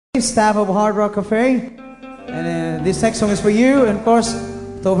Staff of Hard Rock Cafe. And this next song is for you. And of course,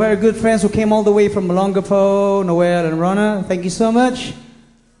 to our very good friends who came all the way from Malongapo, Noel, and Rona. Thank you so much.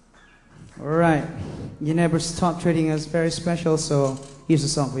 Alright. You never stop treating us very special, so here's a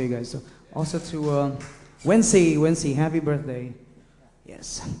song for you guys. So also to Wency, happy birthday.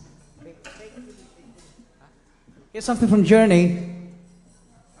 Yes. Here's something from Journey.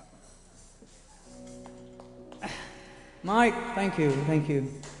 Mike, thank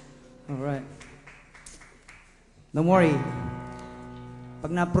you. Alright. Don't worry.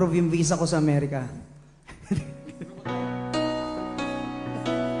 Pag na-approve yung visa ko sa Amerika.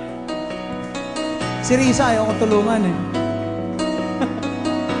 Si Risa, ayaw ko tulungan eh.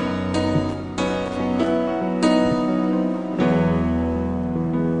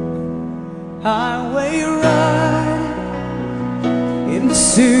 Highway ride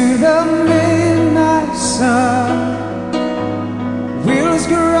into the midnight sun. Wheels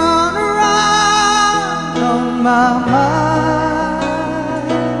go round around on my mind.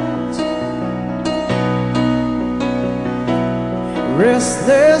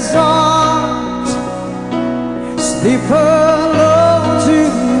 Restless arms sleep alone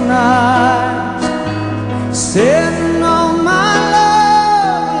tonight, sitting on my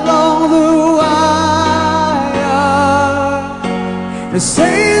love along the wire. They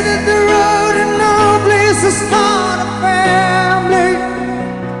say that the road in no place to start a family.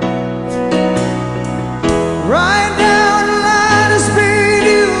 Right down the line is between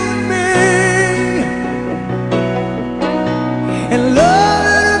you and me. And love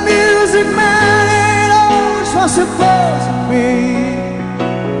and the music, man, ain't always what's supposed to be.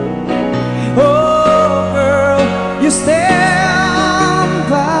 Oh, girl, you stand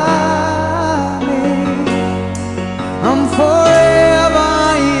by me. I'm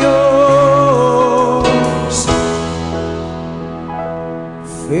forever yours,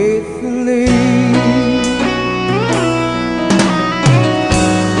 faithfully.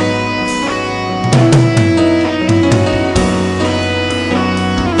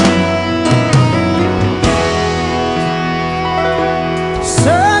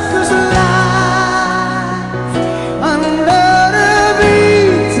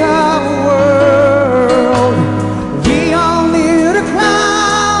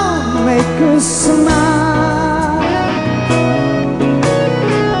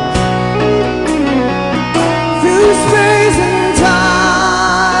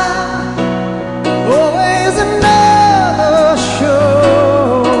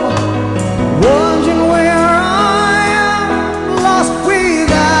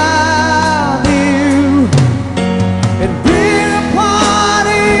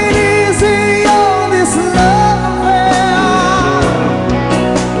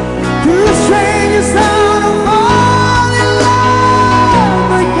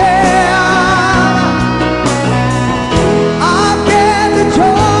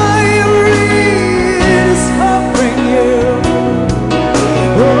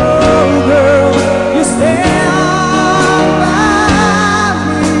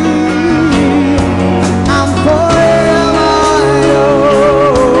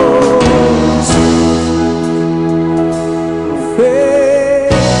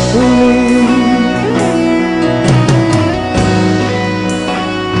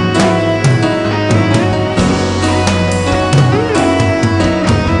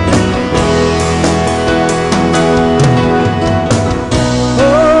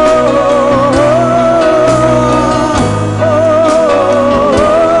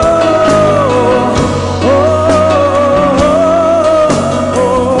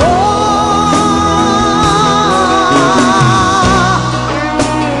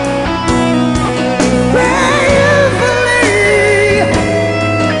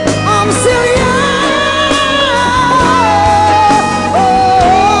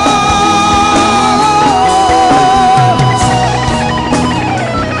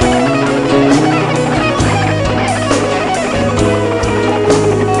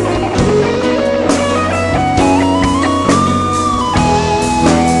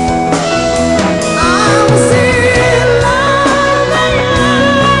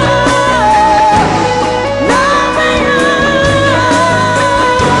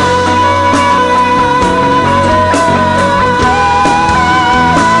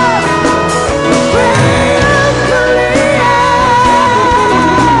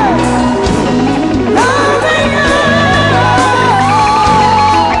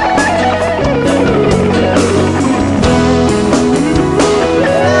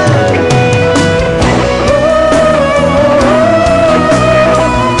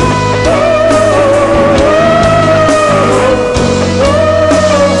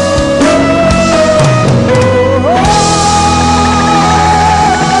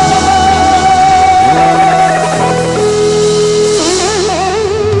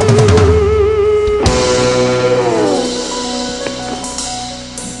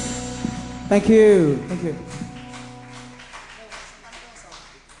 Thank you. Thank you.